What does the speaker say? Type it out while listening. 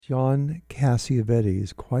John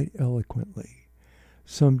Cassavetes quite eloquently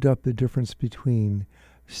summed up the difference between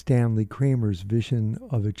Stanley Kramer's vision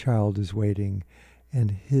of A Child is Waiting and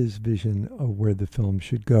his vision of where the film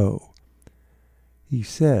should go. He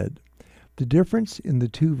said, "The difference in the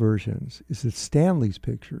two versions is that Stanley's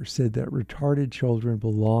picture said that retarded children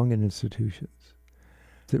belong in institutions,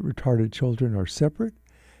 that retarded children are separate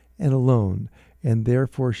and alone and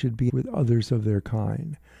therefore should be with others of their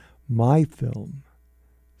kind. My film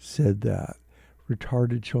said that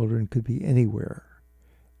retarded children could be anywhere.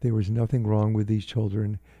 There was nothing wrong with these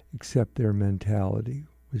children except their mentality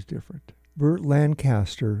was different." Burt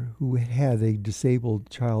Lancaster, who had a disabled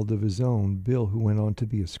child of his own, Bill, who went on to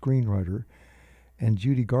be a screenwriter, and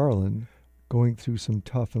Judy Garland, going through some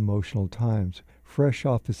tough emotional times, fresh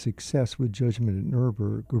off a success with Judgment at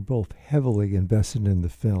Nuremberg, were both heavily invested in the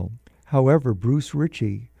film. However, Bruce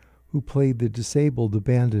Ritchie, who played the disabled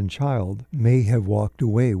abandoned child, may have walked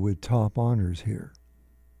away with top honors here.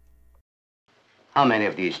 How many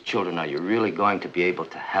of these children are you really going to be able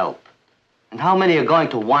to help? And how many are going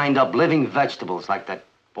to wind up living vegetables like that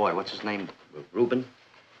boy, what's his name, Reuben?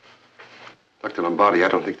 Dr. Lombardi, I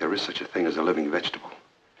don't think there is such a thing as a living vegetable.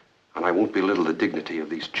 And I won't belittle the dignity of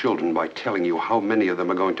these children by telling you how many of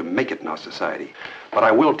them are going to make it in our society. But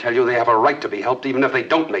I will tell you they have a right to be helped even if they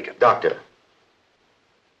don't make it. Doctor,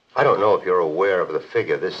 I don't know if you're aware of the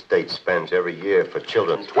figure this state spends every year for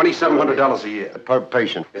children. $2,700 a year. Per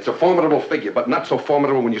patient. It's a formidable figure, but not so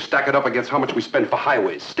formidable when you stack it up against how much we spend for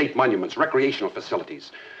highways, state monuments, recreational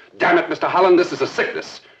facilities. Damn it, Mr. Holland, this is a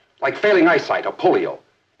sickness, like failing eyesight or polio.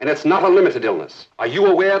 And it's not a limited illness. Are you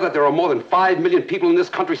aware that there are more than 5 million people in this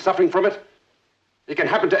country suffering from it? It can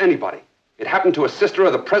happen to anybody. It happened to a sister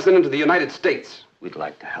of the President of the United States. We'd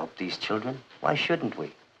like to help these children. Why shouldn't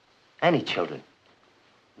we? Any children.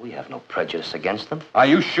 We have no prejudice against them. Are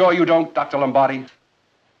you sure you don't, Dr. Lombardi?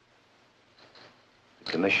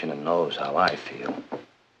 The commissioner knows how I feel.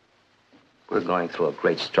 We're going through a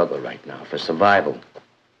great struggle right now for survival.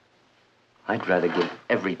 I'd rather give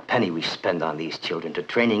every penny we spend on these children to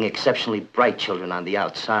training exceptionally bright children on the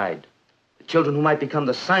outside. The children who might become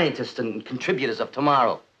the scientists and contributors of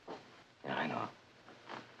tomorrow. Yeah, I know.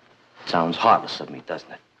 It sounds heartless of me,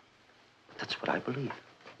 doesn't it? But that's what I believe.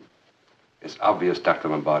 It's obvious, Dr.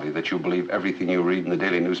 Lombardi, that you believe everything you read in the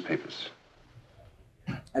daily newspapers.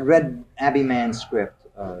 I read Abby Mann's script,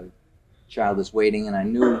 Child is Waiting, and I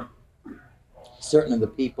knew certain of the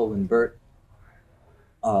people in Burt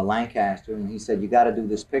Lancaster, and he said, "You got to do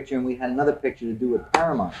this picture," and we had another picture to do at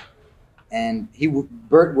Paramount. And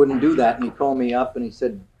Burt wouldn't do that, and he called me up and he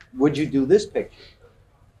said, "Would you do this picture?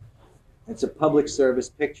 It's a public service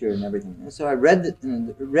picture and everything." And so I read it, and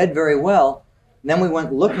it read very well. And then we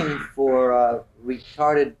went looking for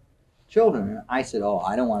retarded children. And I said, "Oh,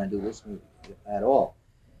 I don't want to do this movie at all,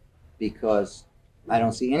 because I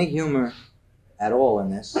don't see any humor at all in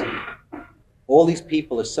this. All these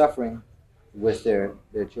people are suffering with their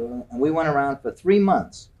children." And we went around for 3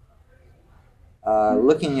 months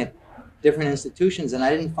looking at different institutions, and I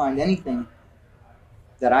didn't find anything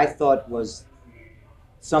that I thought was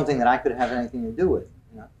something that I could have anything to do with.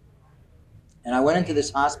 You know? And I went into this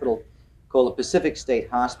hospital called the Pacific State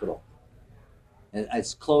Hospital.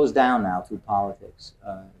 It's closed down now through politics.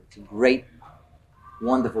 It's a great,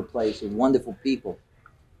 wonderful place with wonderful people.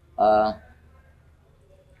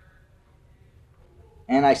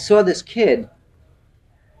 And I saw this kid,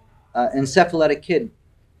 encephalitic kid,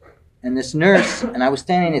 and this nurse, and I was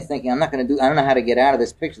standing there thinking, I don't know how to get out of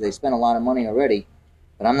this picture. They spent a lot of money already,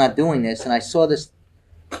 but I'm not doing this. And I saw this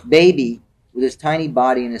baby with this tiny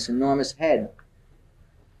body and this enormous head.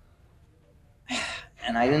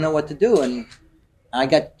 And I didn't know what to do, and I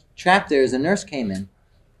got trapped there as the nurse came in,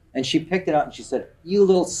 and she picked it up and she said, "You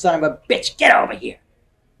little son of a bitch, get over here."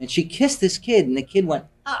 And she kissed this kid, and the kid went,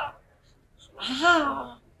 "Ah,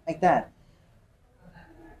 ah," like that.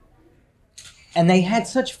 And they had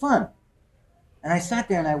such fun. And I sat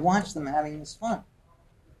there and I watched them having this fun.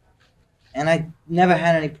 And I never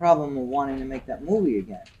had any problem with wanting to make that movie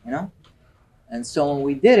again, you know? And so when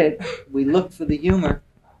we did it, we looked for the humor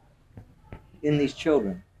in these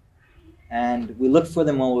children. And we looked for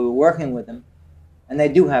them when we were working with them. And they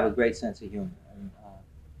do have a great sense of humor.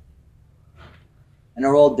 And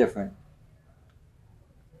they're all different.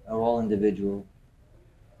 They're all individual.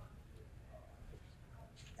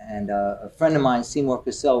 And a friend of mine, Seymour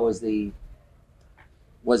Cassell, was the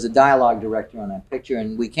dialogue director on that picture.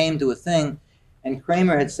 And we came to a thing, and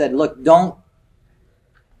Kramer had said, "Look, don't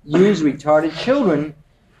use retarded children.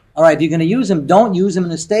 All right, if you're going to use them, don't use them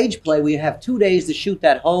in a stage play. We have 2 days to shoot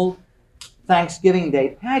that whole Thanksgiving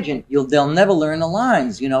Day pageant. They'll never learn the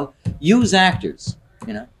lines, you know. Use actors."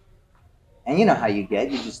 you know. And you know how you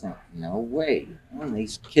get. You just think, no way. And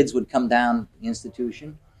these kids would come down the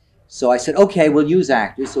institution. So I said, okay, we'll use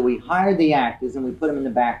actors. So we hired the actors and we put them in the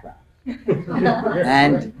background.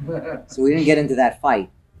 And so we didn't get into that fight.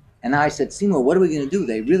 And I said, Seymour, what are we going to do?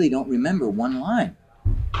 They really don't remember one line,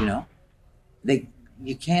 you know.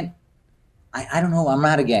 You can't, I don't know, I'm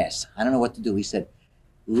out of gas. I don't know what to do. He said,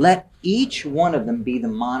 let each one of them be the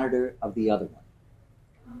monitor of the other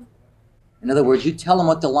one. In other words, you tell them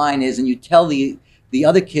what the line is and you tell the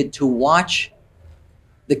other kid to watch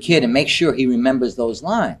the kid and make sure he remembers those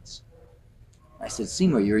lines. I said,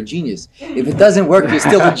 Seymour, you're a genius. If it doesn't work, you're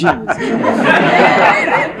still a genius.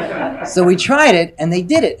 So we tried it, and they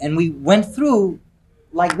did it. And we went through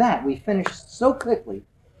like that. We finished so quickly.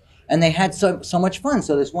 And they had so much fun.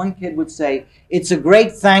 So this one kid would say, it's a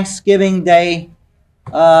great Thanksgiving Day.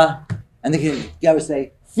 And the guy would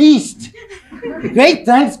say, feast. Great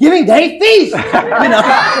Thanksgiving Day feast. You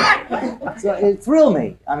know? So it thrilled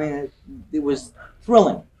me. I mean, it was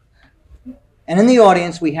thrilling. And in the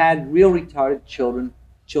audience, we had real retarded children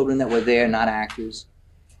that were there, not actors.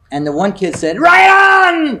 And the one kid said, right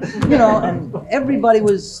on! You know, and everybody it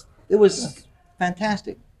was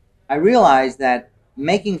fantastic. I realized that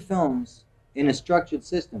making films in a structured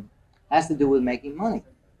system has to do with making money.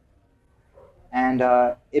 And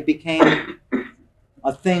it became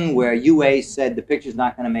a thing where UA said the picture's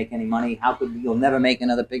not going to make any money. You'll never make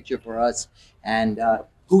another picture for us. And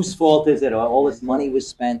whose fault is it? All this money was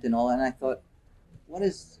spent and all that. And I thought, what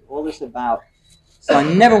is all this about? So I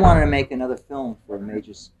never wanted to make another film for a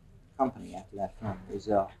major company after that film. It was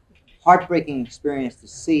a heartbreaking experience to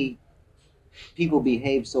see people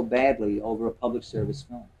behave so badly over a public service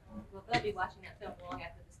film. Well, they'll be watching that film long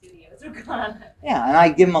after the studios are gone. Yeah, and I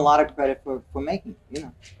give them a lot of credit for making it, you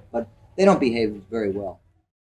know. But they don't behave very well.